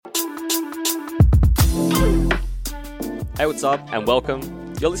Hey, what's up, and welcome.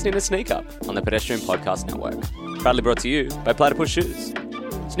 You're listening to Sneak Up on the Pedestrian Podcast Network. Proudly brought to you by Platypus Shoes.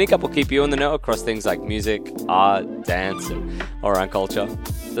 Sneak Up will keep you in the know across things like music, art, dance, and all-around culture.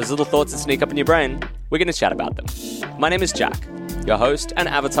 Those little thoughts that sneak up in your brain, we're going to chat about them. My name is Jack, your host and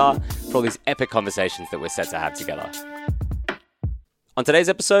avatar for all these epic conversations that we're set to have together. On today's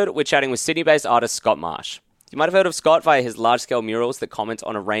episode, we're chatting with Sydney-based artist Scott Marsh. You might have heard of Scott via his large-scale murals that comment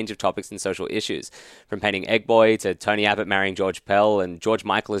on a range of topics and social issues. From painting Egg Boy to Tony Abbott marrying George Pell and George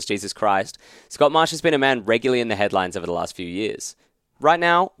Michael as Jesus Christ, Scott Marsh has been a man regularly in the headlines over the last few years. Right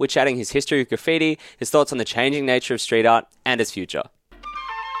now, we're chatting his history of graffiti, his thoughts on the changing nature of street art, and his future.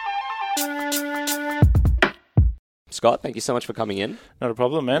 Scott, thank you so much for coming in. Not a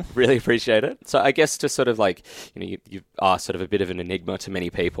problem, man. Really appreciate it. So I guess to sort of like, you are sort of a bit of an enigma to many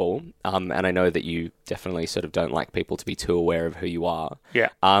people. And I know that you definitely sort of don't like people to be too aware of who you are. Yeah.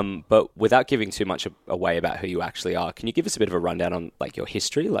 But without giving too much away about who you actually are, can you give us a bit of a rundown on like your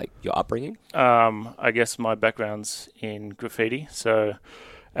history, like your upbringing? I guess my background's in graffiti. So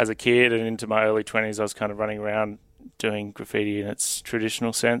as a kid and into my early 20s, I was kind of running around doing graffiti in its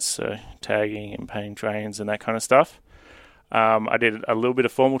traditional sense, so tagging and painting trains and that kind of stuff. I did a little bit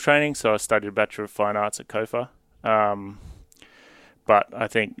of formal training, so I studied a Bachelor of Fine Arts at COFA. But I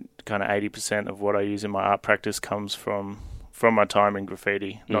think kind of 80% of what I use in my art practice comes from my time in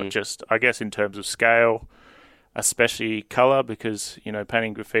graffiti, not just, I guess, in terms of scale, especially colour, because,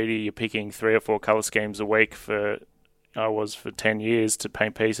 painting graffiti, you're picking 3 or 4 colour schemes a week for 10 years to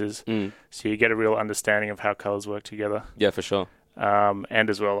paint pieces. So you get a real understanding of how colours work together. Yeah, for sure. And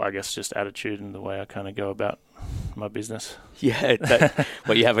as well, I guess, just attitude and the way I kind of go about my business. Yeah,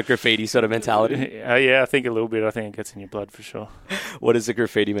 you have a graffiti sort of mentality? Yeah, I think a little bit. I think it gets in your blood for sure. What is a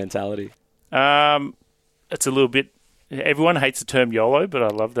graffiti mentality? It's a little bit... Everyone hates the term YOLO, but I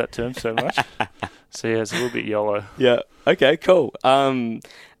love that term so much. So yeah, it's a little bit YOLO. Yeah, okay, cool.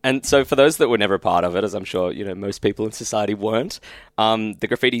 And so for those that were never a part of it, as I'm sure, most people in society weren't, the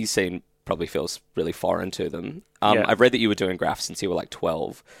graffiti scene probably feels really foreign to them. I've read that you were doing graphs since you were like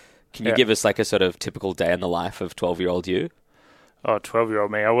 12. Can you give us like a sort of typical day in the life of 12-year-old you? Oh,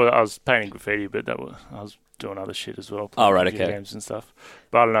 12-year-old me. I was painting graffiti, but I was doing other shit as well. Oh, right, okay. Games and stuff.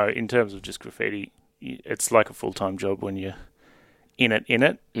 But I don't know, in terms of just graffiti, it's like a full-time job when you're in it,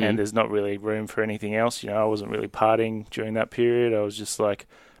 and there's not really room for anything else. I wasn't really partying during that period. I was just like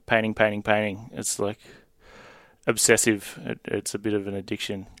painting. It's like obsessive. It's a bit of an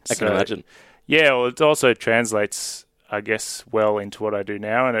addiction. I can imagine. Yeah, well, it also translates, I guess, well into what I do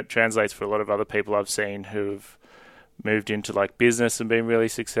now, and it translates for a lot of other people I've seen who've moved into like business and been really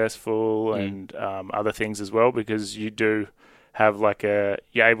successful and other things as well, because you do have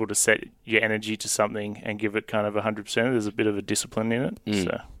you're able to set your energy to something and give it kind of 100%. There's a bit of a discipline in it.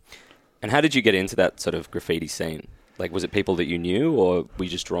 So. And how did you get into that sort of graffiti scene? Like, was it people that you knew, or were you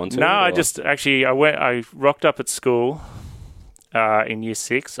just drawn to it? No, I rocked up at school in year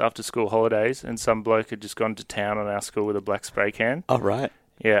 6 after school holidays, and some bloke had just gone to town on our school with a black spray can. Oh, right.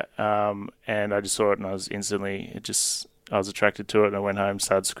 Yeah, and I just saw it, and I was attracted to it, and I went home,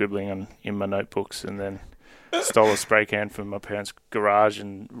 started scribbling in my notebooks, and then stole a spray can from my parents' garage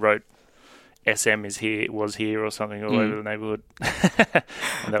and wrote SM was here or something all over the neighbourhood.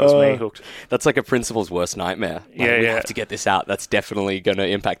 And that was me hooked. That's like a principal's worst nightmare. We have to get this out. That's definitely going to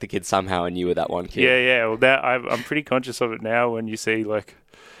impact the kids somehow, and you were that one kid. Yeah. Well, I'm pretty conscious of it now. When you see like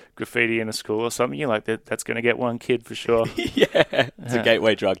graffiti in a school or something, you're like, that's going to get one kid for sure. Yeah, it's a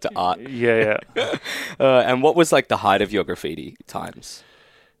gateway drug to art. Yeah. And what was like the height of your graffiti times?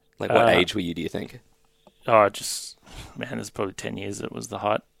 Like what age were you, do you think? There's probably 10 years that was the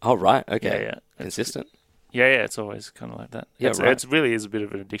height. Oh, right. Okay. Yeah. Consistent. Yeah, it's always kind of like that. Yeah, It really is a bit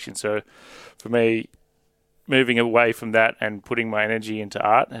of an addiction. So for me, moving away from that and putting my energy into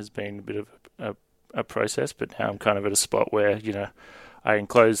art has been a bit of a process, but now I'm kind of at a spot where, I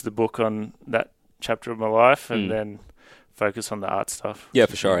enclose the book on that chapter of my life and then focus on the art stuff. Yeah,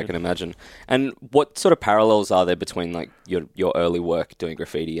 for sure, I can imagine. And what sort of parallels are there between like your early work doing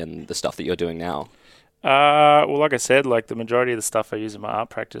graffiti and the stuff that you're doing now? Well, like I said, like the majority of the stuff I use in my art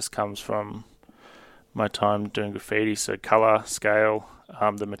practice comes from my time doing graffiti. So color, scale,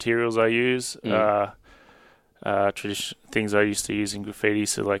 the materials I use, things I used to use in graffiti.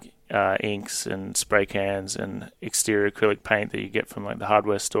 So like inks and spray cans and exterior acrylic paint that you get from like the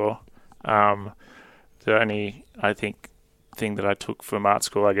hardware store. The only, I think, thing that I took from art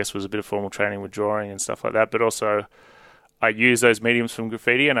school, I guess, was a bit of formal training with drawing and stuff like that. But also I use those mediums from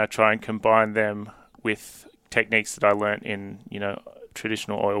graffiti and I try and combine them with techniques that I learnt in,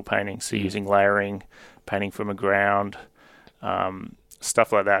 traditional oil painting. So using layering, painting from a ground,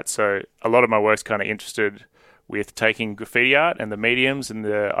 stuff like that. So a lot of my work's kind of interested with taking graffiti art and the mediums and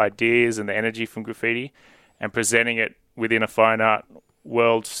the ideas and the energy from graffiti and presenting it within a fine art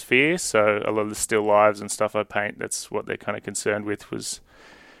world sphere. So a lot of the still lives and stuff I paint, that's what they're kind of concerned with,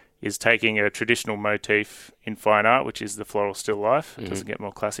 is taking a traditional motif in fine art, which is the floral still life. It doesn't get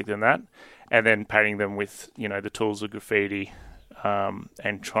more classic than that. And then painting them with, the tools of graffiti,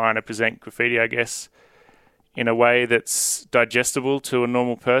 and trying to present graffiti, I guess, in a way that's digestible to a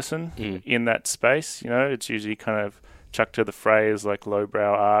normal person in that space. It's usually kind of chucked to the fray as like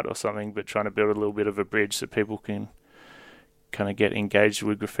lowbrow art or something, but trying to build a little bit of a bridge so people can kind of get engaged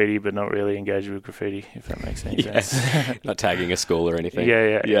with graffiti, but not really engaged with graffiti, if that makes any sense. Not tagging a school or anything.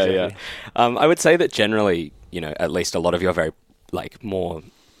 Yeah, exactly. I would say that generally, at least a lot of your very more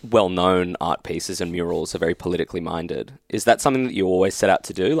well-known art pieces and murals are very politically minded. Is that something that you always set out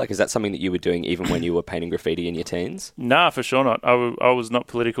to do? Is that something that you were doing even when you were painting graffiti in your teens? Nah, for sure not. I was not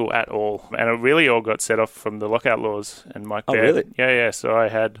political at all. And it really all got set off from the lockout laws and Mike Baird. Oh, really? Yeah. So I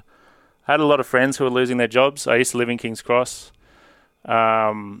had a lot of friends who were losing their jobs. I used to live in King's Cross.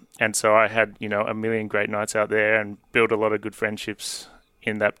 And so I had, a million great nights out there and built a lot of good friendships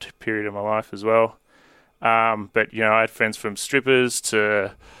in that period of my life as well. But, I had friends from strippers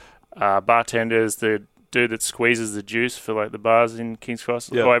to bartenders, the dude that squeezes the juice for the bars in King's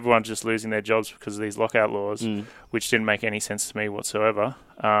Cross. Yeah. Everyone's just losing their jobs because of these lockout laws, which didn't make any sense to me whatsoever.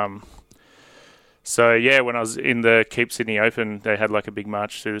 So, when I was in the Keep Sydney Open, they had a big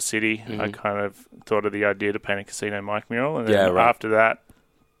march through the city. I kind of thought of the idea to paint a Casino Mike mural. And then after that,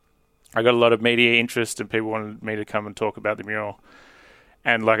 I got a lot of media interest and people wanted me to come and talk about the mural.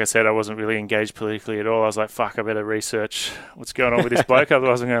 And like I said, I wasn't really engaged politically at all. I was like, fuck, I better research what's going on with this bloke.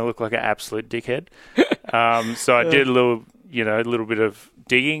 Otherwise, I'm going to look like an absolute dickhead. So I did a little bit of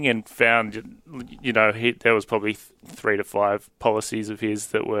digging and found, there was probably 3 to 5 policies of his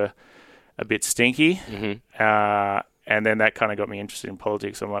that were a bit stinky. And then that kind of got me interested in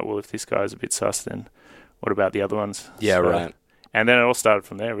politics. I'm like, well, if this guy's a bit sus, then what about the other ones? Yeah, right. And then it all started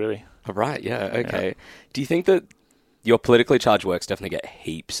from there, really. Right, yeah, okay. Yeah. Do you think that your politically charged works definitely get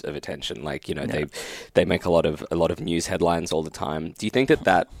heaps of attention? They make a lot of news headlines all the time. Do you think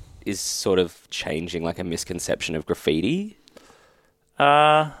that is sort of changing a misconception of graffiti?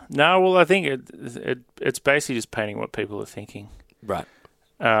 No, well, I think it's basically just painting what people are thinking. Right.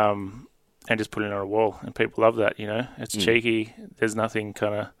 And just putting it on a wall, and people love that, It's cheeky. There's nothing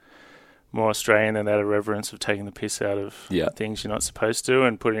kind of more Australian than that irreverence of taking the piss out of things you're not supposed to,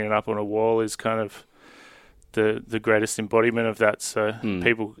 and putting it up on a wall is kind of the greatest embodiment of that. So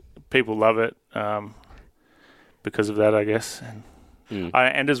people love it because of that, I guess.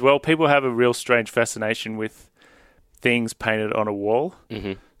 And as well, people have a real strange fascination with things painted on a wall.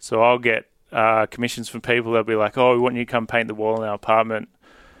 So I'll get commissions from people. They'll be like, oh, we want you to come paint the wall in our apartment.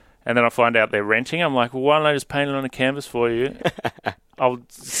 And then I find out they're renting. I'm like, well, why don't I just paint it on a canvas for you?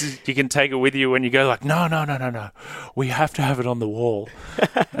 You can take it with you when you go. No. We have to have it on the wall.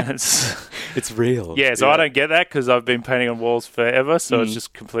 It's real. Yeah, so I don't get that because I've been painting on walls forever, so it's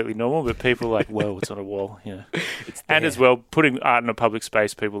just completely normal. But people are like, well, it's on a wall. And as well, putting art in a public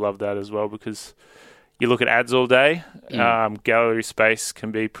space, people love that as well because you look at ads all day. Gallery space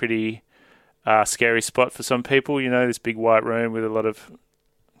can be pretty scary spot for some people. This big white room with a lot of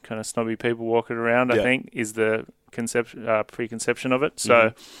kind of snobby people walking around, I think, is the preconception of it.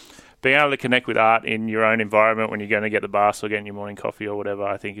 So being able to connect with art in your own environment when you're going to get the bus or getting your morning coffee or whatever,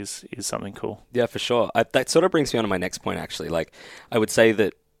 I think is something cool. Yeah, for sure. That sort of brings me on to my next point, actually. I would say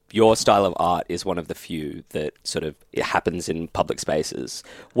that your style of art is one of the few that it happens in public spaces.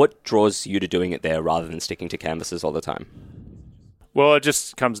 What draws you to doing it there rather than sticking to canvases all the time? Well, it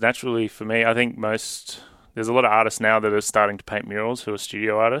just comes naturally for me. I think there's a lot of artists now that are starting to paint murals who are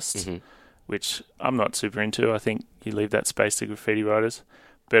studio artists, which I'm not super into. I think you leave that space to graffiti writers.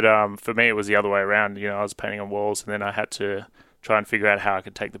 But for me, it was the other way around. I was painting on walls, and then I had to try and figure out how I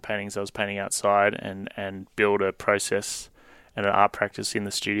could take the paintings I was painting outside and build a process and an art practice in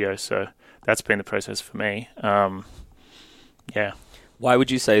the studio. So that's been the process for me. Yeah. Why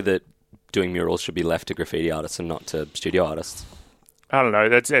would you say that doing murals should be left to graffiti artists and not to studio artists? I don't know.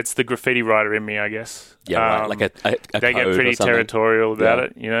 It's the graffiti writer in me, I guess. Yeah, right. Like a they get pretty territorial about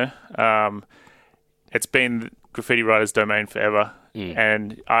it, It's been graffiti writers' domain forever,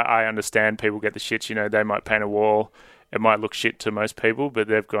 and I understand people get the shits. They might paint a wall. It might look shit to most people, but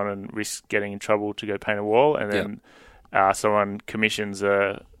they've gone and risked getting in trouble to go paint a wall, and then someone commissions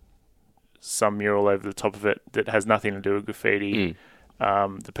some mural over the top of it that has nothing to do with graffiti.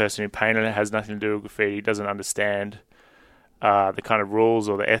 The person who painted it has nothing to do with graffiti, doesn't understand the kind of rules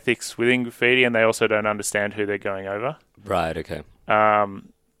or the ethics within graffiti, and they also don't understand who they're going over. Right, okay.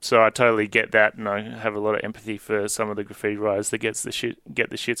 So I totally get that, and I have a lot of empathy for some of the graffiti writers that get the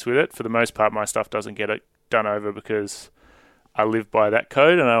shits with it. For the most part, my stuff doesn't get it done over because I live by that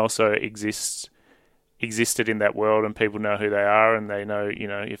code, and I also existed in that world, and people know who they are, and they know,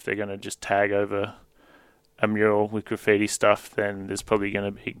 if they're going to just tag over a mural with graffiti stuff, then there's probably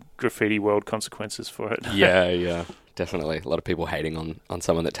going to be graffiti world consequences for it. Yeah, definitely. A lot of people hating on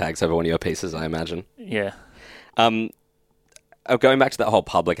someone that tags over one of your pieces, I imagine. Yeah. Going back to that whole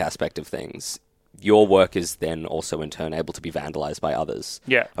public aspect of things, your work is then also in turn able to be vandalized by others.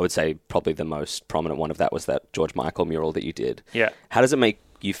 Yeah. I would say probably the most prominent one of that was that George Michael mural that you did. Yeah. How does it make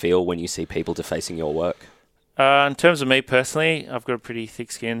you feel when you see people defacing your work? In terms of me personally, I've got a pretty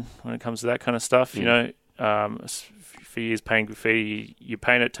thick skin when it comes to that kind of stuff. For years painting graffiti, you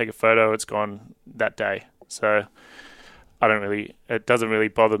paint it, take a photo, it's gone that day. So it doesn't really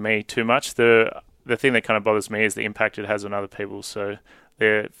bother me too much. The thing that kind of bothers me is the impact it has on other people. So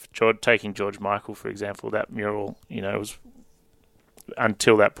taking George Michael, for example, that mural, was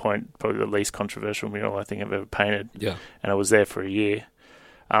until that point probably the least controversial mural I think I've ever painted. Yeah. And I was there for a year.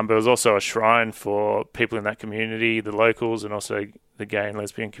 But it was also a shrine for people in that community, the locals, and also the gay and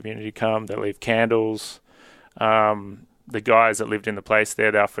lesbian community come. They leave candles. The guys that lived in the place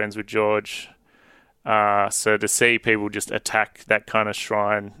there, they are friends with George. So to see people just attack that kind of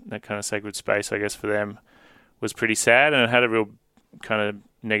shrine, that kind of sacred space, I guess, for them was pretty sad, and it had a real kind of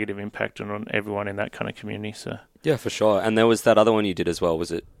negative impact on everyone in that kind of community. So yeah, for sure. And there was that other one you did as well.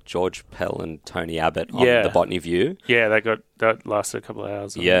 Was it George Pell and Tony Abbott on the Botany View? Yeah, that lasted a couple of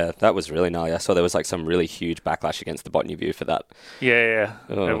hours. Yeah, that was really gnarly. I saw there was like some really huge backlash against the Botany View for that. Yeah.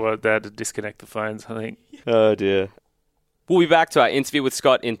 Oh. They had to disconnect the phones, I think. Oh dear. We'll be back to our interview with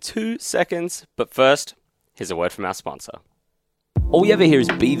Scott in 2 seconds, but first, here's a word from our sponsor. All we ever hear is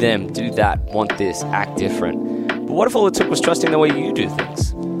be them, do that, want this, act different. But what if all it took was trusting the way you do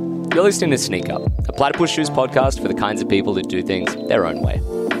things? You're listening to Sneak Up, a Platypus Shoes podcast for the kinds of people that do things their own way.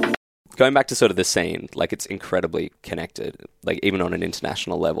 Going back to sort of the scene, like it's incredibly connected, like even on an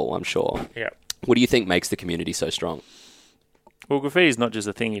international level, I'm sure. Yeah. What do you think makes the community so strong? Well, graffiti is not just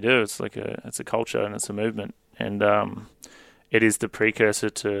a thing you do. It's like it's a culture and it's a movement. And it is the precursor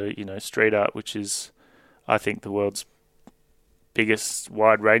to, street art, which is, I think, the world's biggest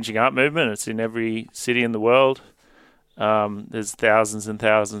wide-ranging art movement. It's in every city in the world. There's thousands and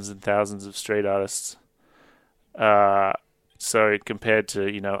thousands and thousands of street artists. So compared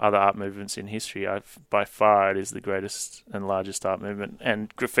to, other art movements in history, by far it is the greatest and largest art movement.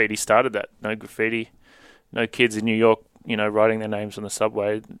 And graffiti started that. No graffiti, no kids in New York, writing their names on the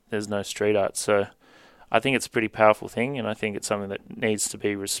subway. There's no street art. So I think it's a pretty powerful thing, and I think it's something that needs to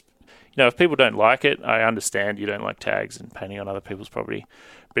be if people don't like it, I understand you don't like tags and painting on other people's property,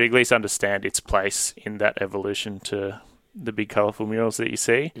 but at least understand its place in that evolution to the big colourful murals that you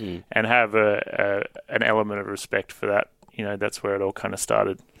see, and have an element of respect for that. That's where it all kind of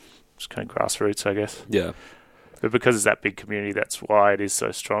started. It's kind of grassroots, I guess. Yeah. But because it's that big community, that's why it is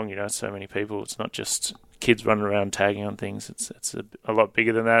so strong. So many people. It's not just kids running around tagging on things. It's a lot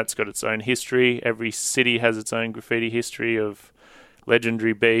bigger than that. It's got its own history. Every city has its own graffiti history of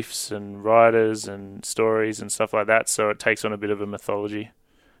legendary beefs and writers and stories and stuff like that. So it takes on a bit of a mythology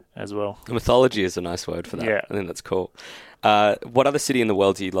as well. Mythology is a nice word for that. Yeah. I think that's cool. What other city in the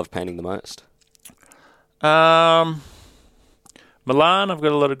world do you love painting the most? Milan. I've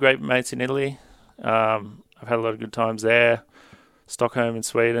got a lot of great mates in Italy. I've had a lot of good times there. Stockholm in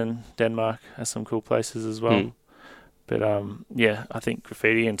Sweden. Denmark has some cool places as well. But I think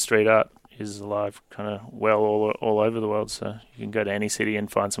graffiti and street art is alive kind of all over the world. So you can go to any city and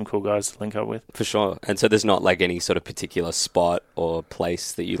find some cool guys to link up with. For sure. And so there's not like any sort of particular spot or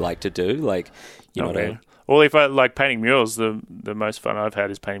place that you like to do? Like, Well, if I like painting murals, the most fun I've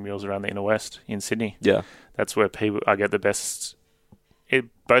had is painting murals around the inner west in Sydney. Yeah. That's where I get the best,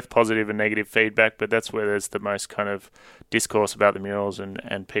 both positive and negative feedback, but that's where there's the most kind of discourse about the murals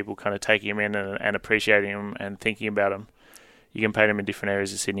and people kind of taking them in and appreciating them and thinking about them. You can paint them in different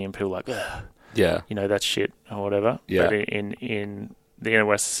areas of Sydney and people are like, ugh, yeah, that's shit or whatever. Yeah. But in the inner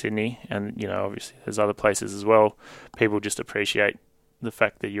west of Sydney, and obviously there's other places as well, people just appreciate the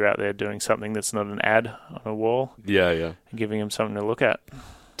fact that you're out there doing something that's not an ad on a wall. Yeah. And giving them something to look at.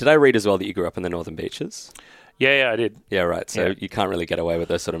 Did I read as well that you grew up in the Northern Beaches? Yeah, I did. Yeah, right. So you can't really get away with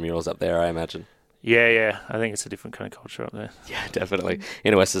those sort of murals up there, I imagine. Yeah. I think it's a different kind of culture up there. Yeah, definitely.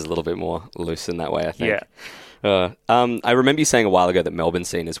 Inner West is a little bit more loose in that way, I think. Yeah. I remember you saying a while ago that Melbourne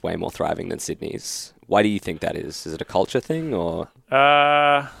scene is way more thriving than Sydney's. Why do you think that is? Is it a culture thing or?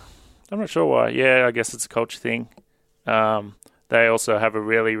 I'm not sure why. Yeah, I guess it's a culture thing. They also have a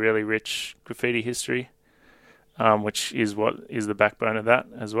really, really rich graffiti history. which is what is the backbone of that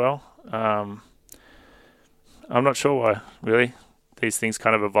as well. I'm not sure why, really. These things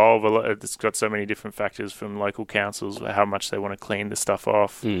kind of evolve a lot. It's got so many different factors from local councils, how much they want to clean the stuff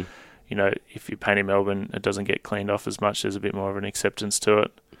off. Mm. You know, if you paint in Melbourne, it doesn't get cleaned off as much. There's a bit more of an acceptance to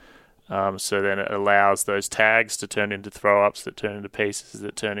it. So then it allows those tags to turn into throw-ups, that turn into pieces,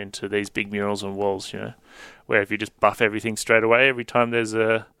 that turn into these big murals on walls, you know, where if you just buff everything straight away, every time there's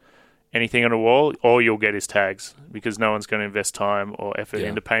anything on a wall, all you'll get is tags, because no one's going to invest time or effort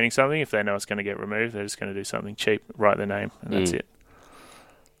into painting something. If they know it's going to get removed, they're just going to do something cheap, write their name, and that's it.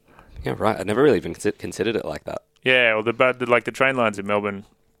 Yeah, right. I never really even considered it like that. Yeah, well, the train lines in Melbourne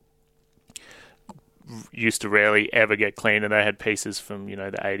used to rarely ever get cleaned, and they had pieces from, you know,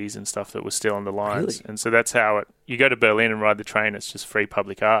 the 80s and stuff that were still on the lines. Really? And so that's how you go to Berlin and ride the train, it's just free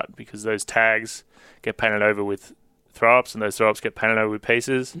public art, because those tags get painted over with throw-ups, and those throw-ups get painted over with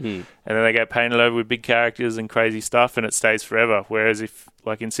pieces, and then they get painted over with big characters and crazy stuff, and it stays forever. Whereas if,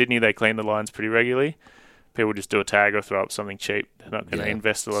 like in Sydney, they clean the lines pretty regularly, people just do a tag or throw up something cheap. They're not going to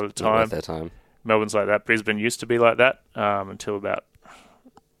invest a lot of time. Not worth their time. Melbourne's like that. Brisbane used to be like that until about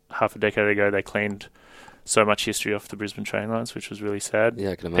half a decade ago. They cleaned so much history off the Brisbane train lines, which was really sad.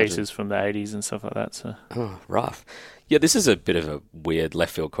 Yeah, I can imagine. Pieces from the 80s and stuff like that. So. Oh, rough. Yeah, this is a bit of a weird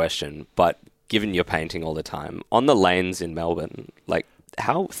left field question, but given you're painting all the time, on the lanes in Melbourne, like,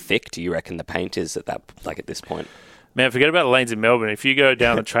 how thick do you reckon the paint is at this point? Man, forget about the lanes in Melbourne. If you go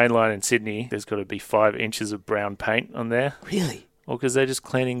down the train line in Sydney, there's got to be 5 inches of brown paint on there. Really? Well, because they're just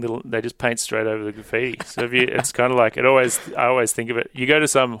they just paint straight over the graffiti. So it's kind of like I always think of it. You go to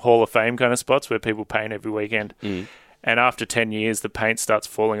some Hall of Fame kind of spots where people paint every weekend, and after 10 years, the paint starts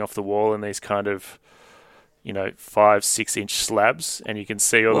falling off the wall in these kind of, you know, 5-6 inch slabs, and you can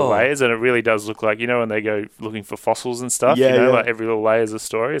see all the layers, and it really does look like, you know, when they go looking for fossils and stuff, like every little layer is a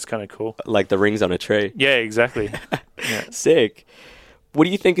story. It's kind of cool. Like the rings on a tree. Yeah, exactly. Yeah. Sick. What do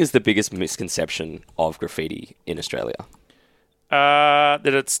you think is the biggest misconception of graffiti in Australia?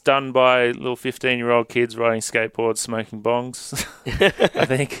 That it's done by little 15-year-old kids riding skateboards, smoking bongs, I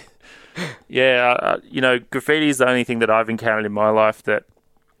think. Yeah, you know, graffiti is the only thing that I've encountered in my life that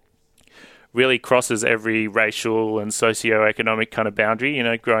really crosses every racial and socio-economic kind of boundary. You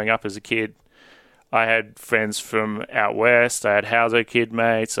know, growing up as a kid, I had friends from out west, I had Hauser kid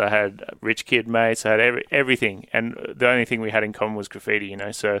mates, I had rich kid mates, I had everything. And the only thing we had in common was graffiti, you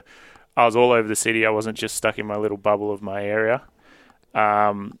know. So I was all over the city. I wasn't just stuck in my little bubble of my area.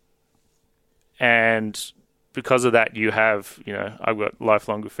 And because of that, you have, you know, I've got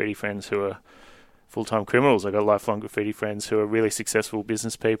lifelong graffiti friends who are full-time criminals. I've got lifelong graffiti friends who are really successful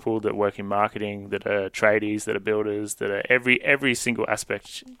business people that work in marketing, that are tradies, that are builders, that are every single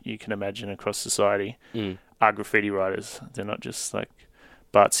aspect you can imagine across society are graffiti writers. They're not just like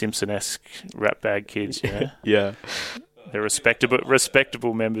Bart Simpson-esque rat bag kids, you know? Yeah. They're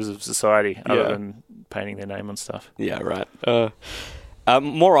respectable members of society other than painting their name on stuff. Yeah, right.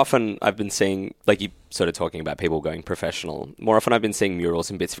 More often I've been seeing, like you sort of talking about people going professional, more often I've been seeing murals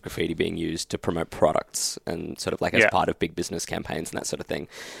and bits of graffiti being used to promote products and sort of like as part of big business campaigns and that sort of thing.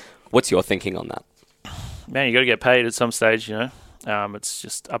 What's your thinking on that? Man, you got to get paid at some stage, you know. It's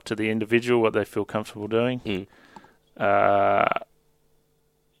just up to the individual what they feel comfortable doing. Yeah,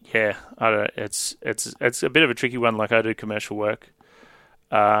 I don't. It's a bit of a tricky one. Like I do commercial work.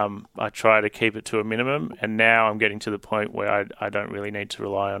 I try to keep it to a minimum, and now I'm getting to the point where I don't really need to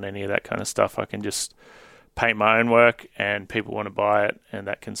rely on any of that kind of stuff. I can just paint my own work, and people want to buy it, and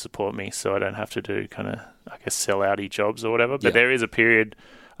that can support me, so I don't have to do kind of, I guess, sell-outy jobs or whatever. But there is a period,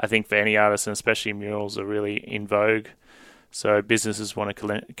 I think, for any artist, and especially murals are really in vogue. So businesses want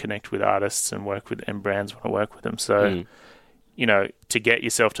to connect with artists and work with, and brands want to work with them. So, you know, to get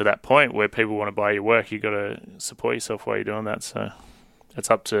yourself to that point where people want to buy your work, you've got to support yourself while you're doing that. So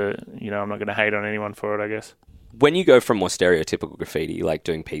it's up to, you know, I'm not going to hate on anyone for it, I guess. When you go from more stereotypical graffiti, like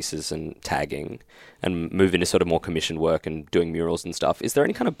doing pieces and tagging, and move into sort of more commissioned work and doing murals and stuff, is there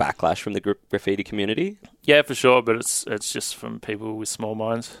any kind of backlash from the graffiti community? Yeah, for sure, but it's just from people with small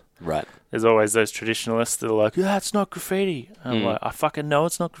minds. Right. There's always those traditionalists that are like, yeah, it's not graffiti. I'm like, I fucking know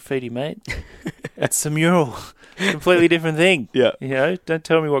it's not graffiti, mate. It's a mural. Completely different thing. Yeah. You know, don't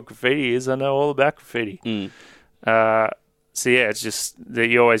tell me what graffiti is. I know all about graffiti. So yeah, it's just that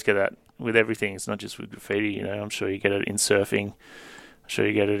you always get that with everything. It's not just with graffiti, you know. I'm sure you get it in surfing. I'm sure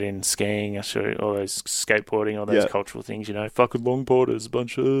you get it in skiing. I'm sure all those skateboarding, all those cultural things, you know. Fucking longboarders, a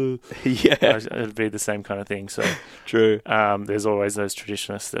bunch of... Yeah. It'd be the same kind of thing. So true. There's always those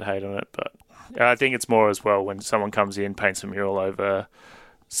traditionalists that hate on it. But I think it's more as well when someone comes in, paints a mural over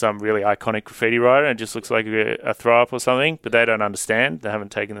some really iconic graffiti writer and it just looks like a throw-up or something, but they don't understand. They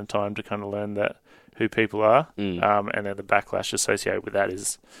haven't taken the time to kind of learn that who people are. Mm. And then the backlash associated with that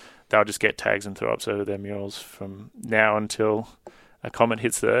is they'll just get tags and throw ups over their murals from now until a comet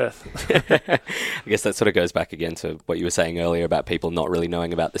hits the earth. I guess that sort of goes back again to what you were saying earlier about people not really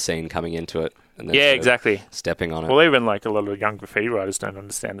knowing about the scene coming into it. And then Yeah, sort of exactly. stepping on it. Well, even like a lot of young graffiti writers don't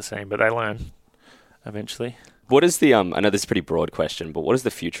understand the scene, but they learn eventually. What is the, I know this is a pretty broad question, but what does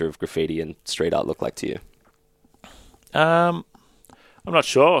the future of graffiti and street art look like to you? I'm not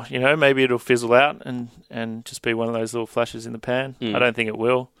sure. Maybe it'll fizzle out and just be one of those little flashes in the pan. Mm. I don't think it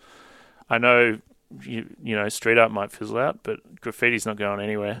will. I know, street art might fizzle out, but graffiti's not going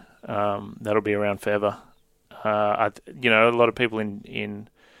anywhere. That'll be around forever. A lot of people in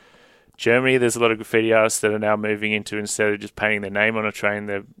Germany, there's a lot of graffiti artists that are now moving into, instead of just painting their name on a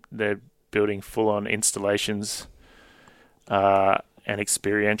train, they're building full-on installations and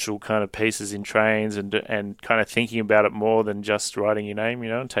experiential kind of pieces in trains, and kind of thinking about it more than just writing your name,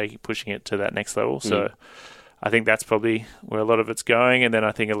 and pushing it to that next level. So I think that's probably where a lot of it's going. And then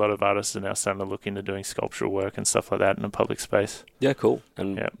I think a lot of artists are now starting to look into doing sculptural work and stuff like that in a public space. Yeah, cool.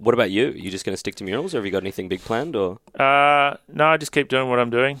 And what about you? Are you just going to stick to murals, or have you got anything big planned? Or no, I just keep doing what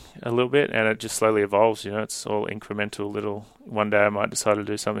I'm doing a little bit, and it just slowly evolves. It's all incremental little. One day I might decide to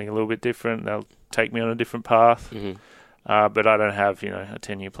do something a little bit different. They'll take me on a different path. Mm-hmm. But I don't have, a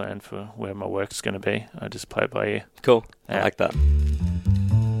 10-year plan for where my work's going to be. I just play it by ear. Cool. Yeah. I like that.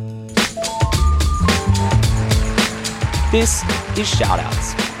 This is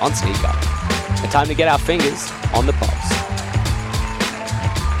Shoutouts on Sneak Up. The time to get our fingers on the pulse.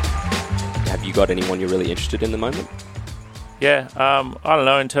 Have you got anyone you're really interested in the moment? Yeah, I don't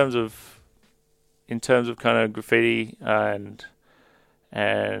know, in terms of kind of graffiti and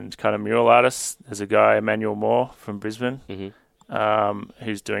kind of mural artists, there's a guy, Emmanuel Moore from Brisbane,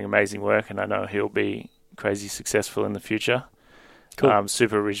 who's doing amazing work, and I know he'll be crazy successful in the future. Cool.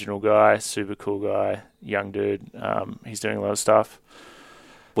 Super original guy, super cool guy, young dude. He's doing a lot of stuff.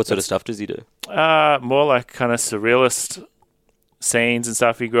 What sort of stuff does he do? More like kind of surrealist scenes and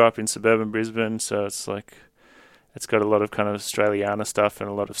stuff. He grew up in suburban Brisbane, so it's like it's got a lot of kind of Australiana stuff and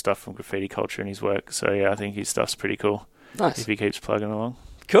a lot of stuff from graffiti culture in his work. So yeah, I think his stuff's pretty cool. Nice. If he keeps plugging along.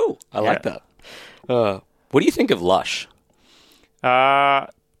 Cool. I like that. What do you think of Lush? Yeah,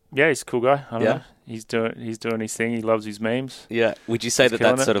 he's a cool guy. I don't Yeah? know. He's doing his thing. He loves his memes. Yeah. Would you say He's that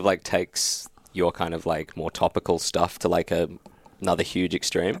killing sort it. of like takes your kind of like more topical stuff to like another huge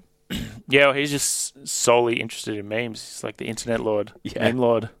extreme? Yeah, well, he's just solely interested in memes. He's like the internet lord, meme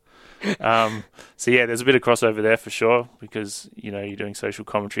lord. So yeah, there's a bit of crossover there for sure, because you're doing social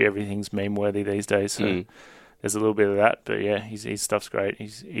commentary. Everything's meme worthy these days. So there's a little bit of that. But yeah, his stuff's great.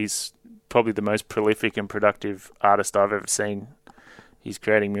 He's probably the most prolific and productive artist I've ever seen. He's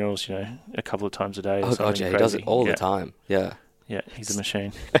creating murals, a couple of times a day. Oh god, yeah, he does it all the time. Yeah. Yeah, he's a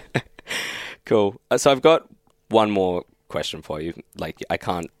machine. Cool. So I've got one more question for you. Like, I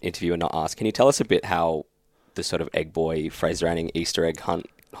can't interview and not ask. Can you tell us a bit how the sort of Egg Boy, Fraser Anning Easter egg hunt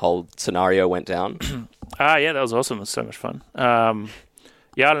whole scenario went down? Yeah, that was awesome. It was so much fun.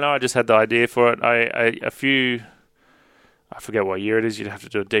 Yeah, I don't know. I just had the idea for it. I forget what year it is. You'd have to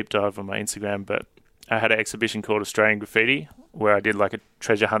do a deep dive on my Instagram, but I had an exhibition called Australian Graffiti, where I did like a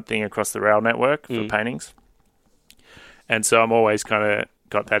treasure hunt thing across the rail network for paintings. And so I'm always kind of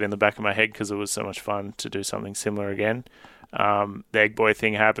got that in the back of my head, because it was so much fun to do something similar again. The Egg Boy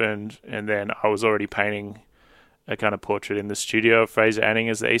thing happened, and then I was already painting a kind of portrait in the studio of Fraser Anning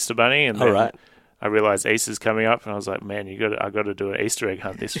as the Easter Bunny, and then I realized Easter's coming up, and I was like, man, I got to do an Easter egg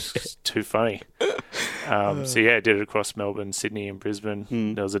hunt. This is too funny. So yeah, I did it across Melbourne, Sydney, and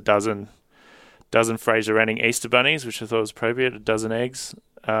Brisbane. There was a dozen Fraser Anning Easter bunnies, which I thought was appropriate, a dozen eggs.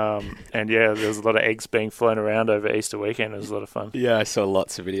 And yeah, there was a lot of eggs being flown around over Easter weekend. It was a lot of fun. Yeah, I saw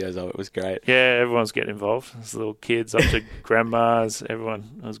lots of videos of it. It was great. Yeah, everyone's getting involved. There's little kids up to grandmas,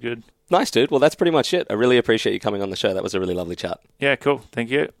 everyone. It was good. Nice, dude. Well, that's pretty much it. I really appreciate you coming on the show. That was a really lovely chat. Yeah, cool. Thank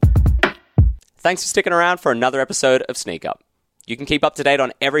you. Thanks for sticking around for another episode of Sneak Up. You can keep up to date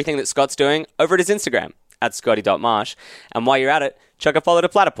on everything that Scott's doing over at his Instagram, @Scotty.Marsh. And while you're at it, chuck a follow to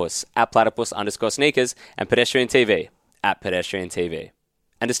Platypus, @Platypus_sneakers, and Pedestrian TV, @Pedestrian TV.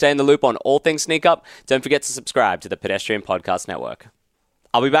 And to stay in the loop on all things Sneak Up, don't forget to subscribe to the Pedestrian Podcast Network.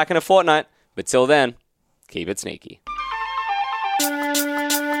 I'll be back in a fortnight, but till then, keep it sneaky.